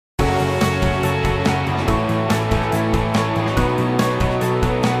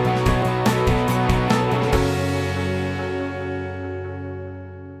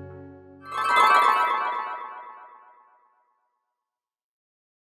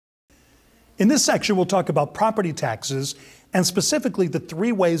In this section, we'll talk about property taxes and specifically the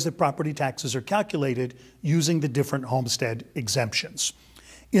three ways that property taxes are calculated using the different homestead exemptions.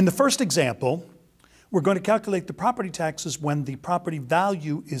 In the first example, we're going to calculate the property taxes when the property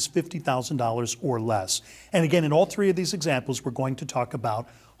value is $50,000 or less. And again, in all three of these examples, we're going to talk about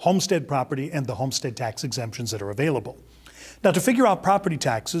homestead property and the homestead tax exemptions that are available. Now, to figure out property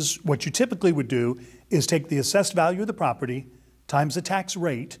taxes, what you typically would do is take the assessed value of the property times the tax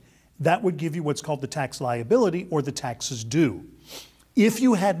rate. That would give you what's called the tax liability or the taxes due. If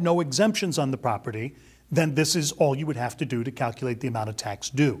you had no exemptions on the property, then this is all you would have to do to calculate the amount of tax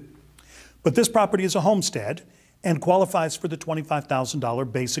due. But this property is a homestead and qualifies for the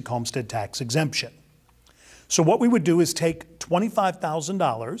 $25,000 basic homestead tax exemption. So what we would do is take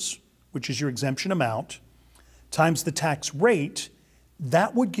 $25,000, which is your exemption amount, times the tax rate.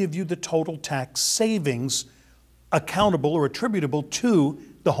 That would give you the total tax savings accountable or attributable to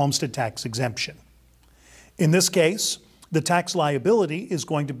the homestead tax exemption. In this case, the tax liability is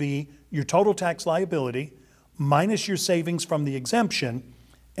going to be your total tax liability minus your savings from the exemption,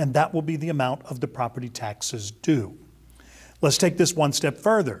 and that will be the amount of the property taxes due. Let's take this one step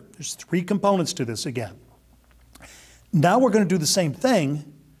further. There's three components to this again. Now we're going to do the same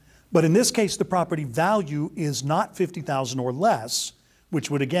thing, but in this case, the property value is not $50,000 or less, which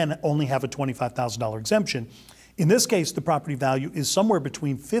would again only have a $25,000 exemption. In this case, the property value is somewhere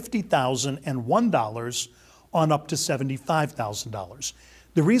between $50,000 and $1 on up to $75,000.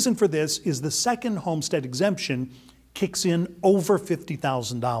 The reason for this is the second homestead exemption kicks in over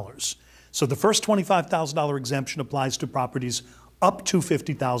 $50,000. So the first $25,000 exemption applies to properties up to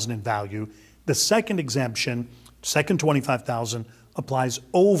 $50,000 in value. The second exemption, second $25,000, applies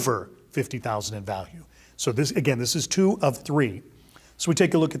over $50,000 in value. So this, again, this is two of three. So we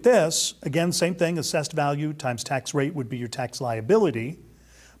take a look at this. Again, same thing, assessed value times tax rate would be your tax liability.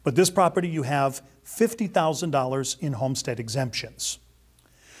 But this property, you have $50,000 in homestead exemptions.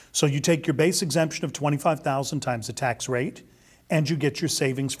 So you take your base exemption of $25,000 times the tax rate, and you get your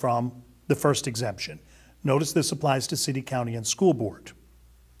savings from the first exemption. Notice this applies to city, county, and school board.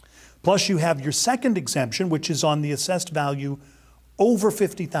 Plus you have your second exemption, which is on the assessed value over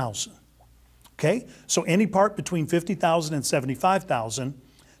 $50,000. Okay, so any part between $50,000 and $75,000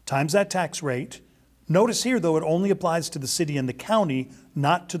 times that tax rate. Notice here, though, it only applies to the city and the county,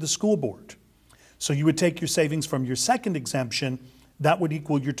 not to the school board. So you would take your savings from your second exemption. That would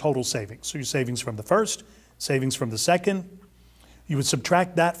equal your total savings. So your savings from the first, savings from the second. You would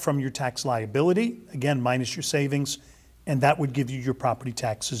subtract that from your tax liability, again, minus your savings, and that would give you your property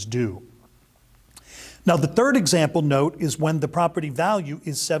taxes due. Now, the third example note is when the property value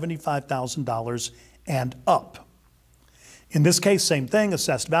is $75,000 and up. In this case, same thing,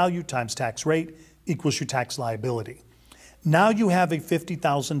 assessed value times tax rate equals your tax liability. Now you have a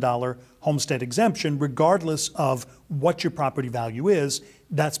 $50,000 homestead exemption regardless of what your property value is.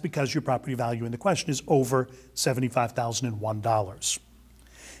 That's because your property value in the question is over $75,001.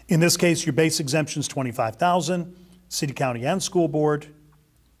 In this case, your base exemption is $25,000, city, county, and school board,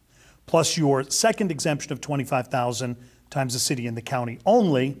 plus your second exemption of $25,000 times the city and the county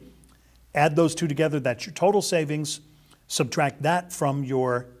only. Add those two together, that's your total savings. Subtract that from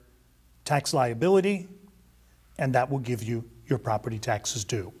your tax liability, and that will give you your property taxes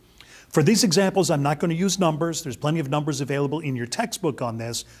due. For these examples, I'm not going to use numbers. There's plenty of numbers available in your textbook on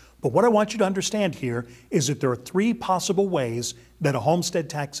this, but what I want you to understand here is that there are three possible ways that a homestead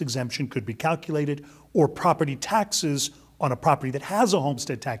tax exemption could be calculated, or property taxes on a property that has a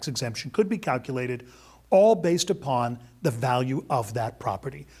homestead tax exemption could be calculated, all based upon the value of that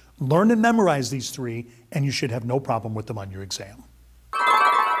property. Learn and memorize these three, and you should have no problem with them on your exam.